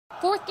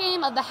Fourth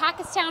game of the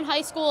Hackettstown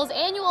High School's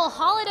annual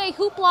Holiday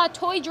Hoopla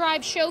Toy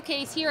Drive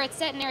Showcase here at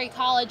Centenary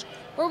College,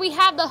 where we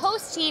have the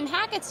host team,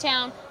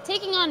 Hackettstown,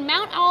 taking on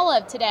Mount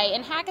Olive today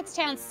in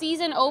Hackettstown's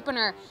season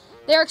opener.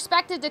 They're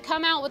expected to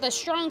come out with a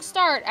strong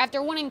start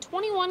after winning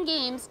 21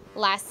 games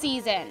last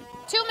season.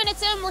 2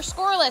 minutes in, we're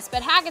scoreless,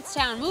 but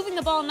Hackettstown moving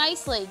the ball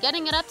nicely,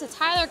 getting it up to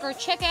Tyler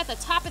Gorczyca at the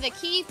top of the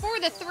key for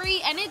the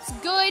three, and it's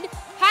good.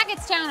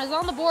 Hackettstown is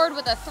on the board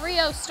with a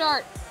 3-0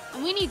 start,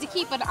 and we need to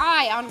keep an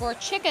eye on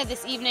Gorczyca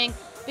this evening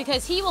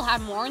because he will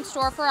have more in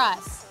store for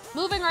us.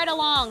 Moving right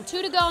along,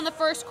 2 to go in the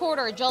first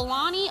quarter.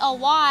 Jelani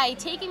Awai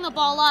taking the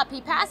ball up.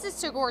 He passes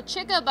to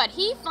Gorczyca, but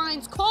he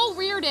finds Cole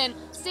Reardon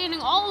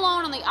standing all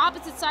alone on the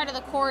opposite side of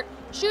the court,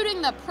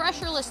 shooting the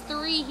pressureless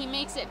three. He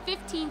makes it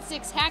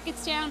 15-6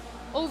 Hackettstown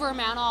over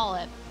Mount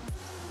Olive.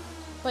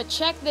 But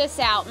check this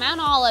out, Mount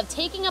Olive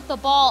taking up the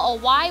ball,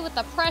 Awai with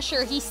the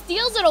pressure. He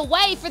steals it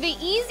away for the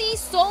easy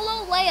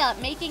solo layup,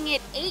 making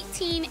it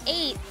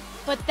 18-8.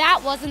 But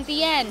that wasn't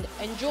the end.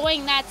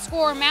 Enjoying that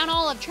score, Mount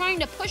Olive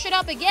trying to push it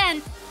up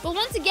again, but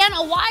once again,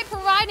 Awai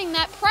providing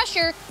that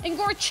pressure, and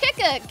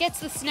Gorczyca gets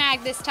the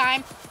snag this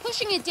time,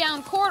 pushing it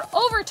down court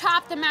over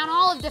top the Mount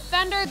Olive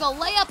defender. The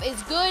layup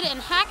is good, and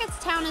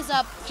Hackettstown is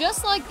up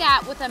just like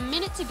that with a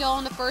minute to go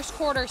in the first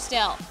quarter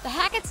still. The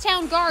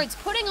Hackettstown guards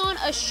putting on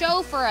a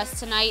show for us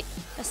tonight.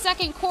 The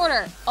second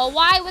quarter,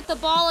 Awai with the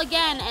ball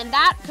again, and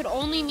that could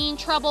only mean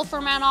trouble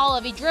for Mount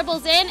Olive. He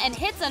dribbles in and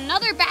hits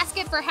another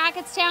basket for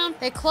Hackettstown.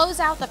 They close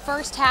out the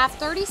first half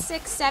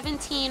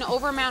 36-17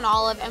 over Mount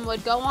Olive and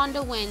would go on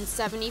to win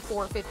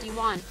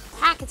 74-51.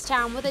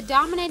 Hackettstown with a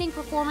dominating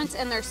performance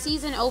in their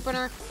season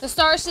opener. The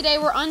stars today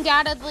were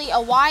undoubtedly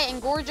Awai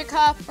and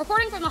Gorczyca.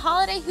 Reporting from the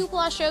Holiday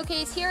Hoopla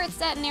Showcase here at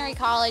Centenary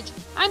College,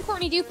 I'm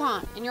Courtney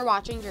DuPont, and you're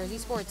watching Jersey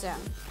Sports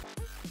Zone.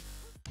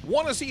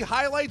 Want to see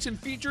highlights and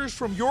features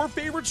from your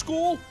favorite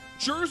school?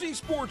 Jersey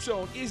Sports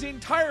Zone is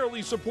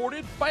entirely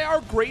supported by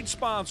our great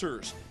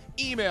sponsors.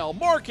 Email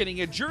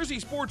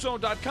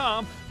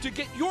marketing@jerseysportszone.com to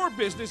get your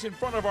business in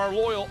front of our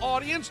loyal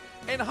audience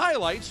and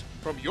highlights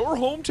from your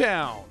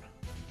hometown.